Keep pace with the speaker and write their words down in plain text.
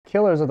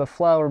Killers of the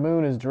Flower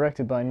Moon is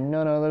directed by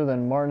none other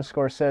than Martin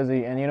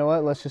Scorsese. And you know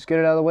what? Let's just get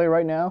it out of the way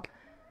right now.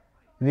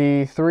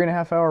 The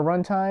 3.5 hour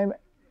runtime,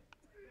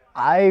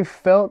 I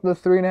felt the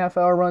 3.5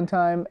 hour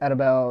runtime at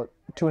about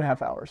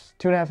 2.5 hours.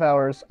 2.5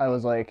 hours, I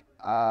was like,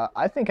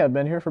 I think I've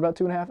been here for about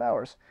 2.5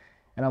 hours.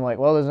 And I'm like,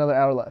 well, there's another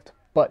hour left.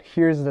 But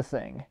here's the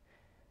thing.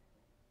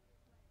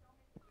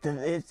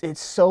 It's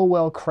so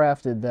well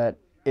crafted that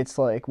it's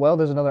like, well,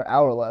 there's another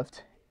hour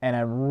left, and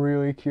I'm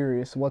really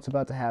curious what's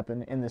about to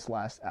happen in this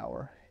last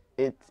hour.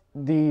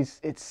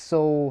 It's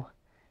so,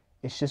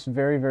 it's just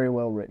very, very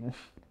well written.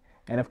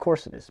 And of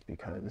course it is,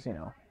 because, it's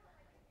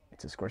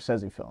a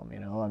Scorsese film,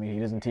 I mean, he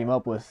doesn't team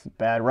up with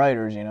bad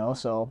writers,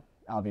 so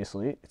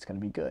obviously it's going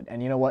to be good.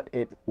 And you know what?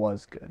 It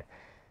was good.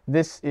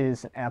 This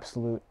is an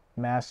absolute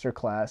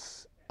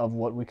masterclass of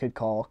what we could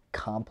call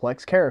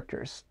complex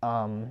characters.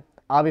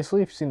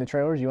 Obviously, if you've seen the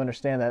trailers, you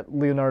understand that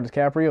Leonardo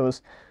DiCaprio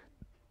is,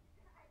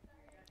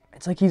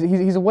 it's like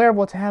he's aware of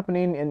what's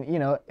happening,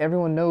 and,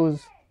 everyone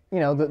knows,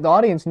 the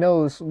audience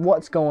knows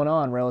what's going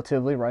on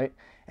relatively, right?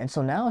 And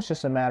so now it's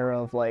just a matter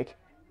of, like,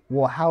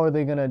 well, how are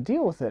they going to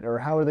deal with it, or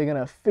how are they going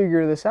to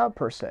figure this out,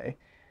 per se?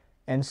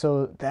 And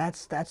so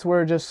that's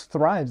where it just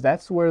thrives.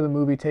 That's where the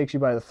movie takes you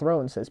by the throat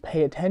and says,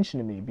 pay attention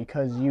to me,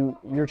 because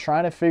you're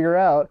trying to figure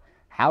out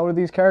how are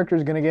these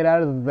characters going to get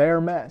out of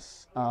their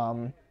mess.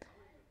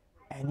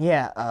 And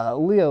yeah,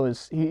 Leo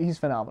he's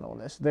phenomenal in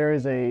this. There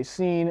is a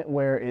scene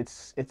where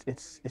it's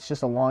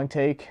just a long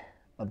take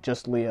of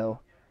just Leo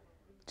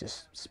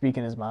just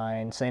speaking his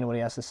mind, saying what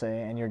he has to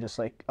say, and you're just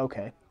like,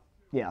 okay,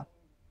 yeah,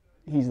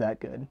 he's that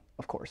good.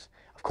 Of course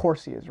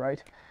he is,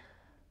 right?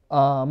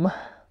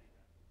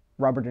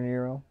 Robert De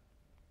Niro,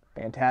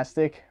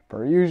 fantastic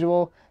per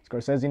usual.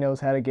 Scorsese knows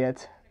how to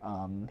get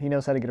he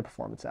knows how to get a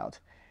performance out,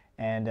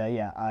 and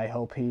yeah, I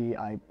hope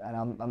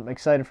I'm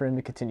excited for him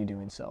to continue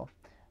doing so.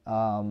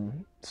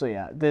 So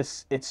yeah,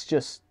 it's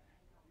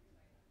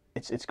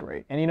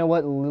great. And you know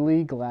what?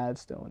 Lily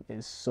Gladstone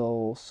is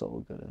so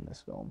good in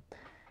this film.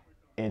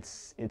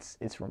 It's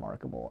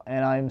remarkable,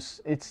 and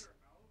it's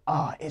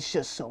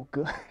just so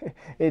good.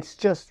 It's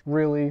just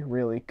really,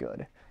 really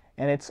good,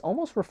 and it's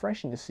almost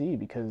refreshing to see,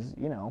 because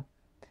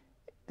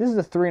this is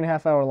a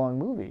 3.5 hour long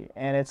movie,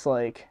 and it's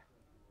like,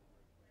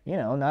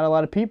 not a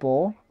lot of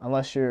people,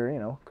 unless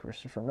you're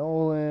Christopher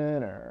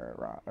Nolan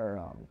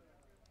or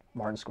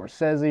Martin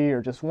Scorsese,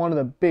 or just one of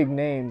the big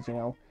names,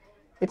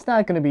 it's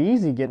not going to be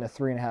easy getting a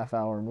 3.5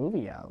 hour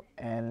movie out,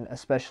 and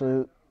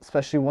especially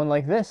one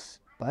like this.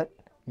 But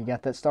you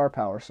got that star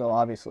power, so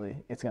obviously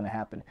it's going to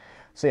happen.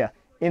 So yeah,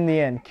 in the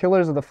end,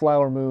 Killers of the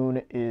Flower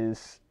Moon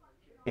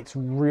it's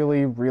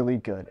really, really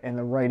good, and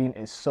the writing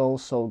is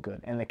so good,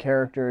 and the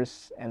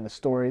characters and the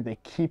story, they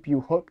keep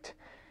you hooked,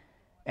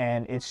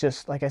 and it's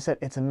just, like I said,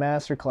 it's a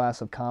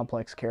masterclass of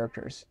complex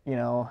characters,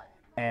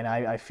 and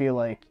I feel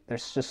like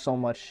there's just so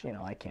much,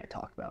 I can't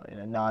talk about in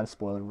a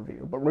non-spoiler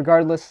review. But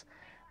regardless,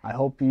 I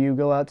hope you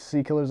go out to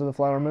see Killers of the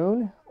Flower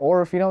Moon,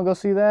 or if you don't go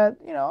see that,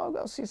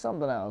 go see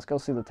something else. Go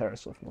see the Taylor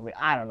Swift movie.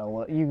 I don't know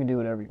what. You can do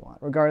whatever you want.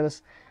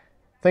 Regardless,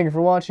 thank you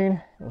for watching.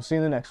 We'll see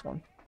you in the next one.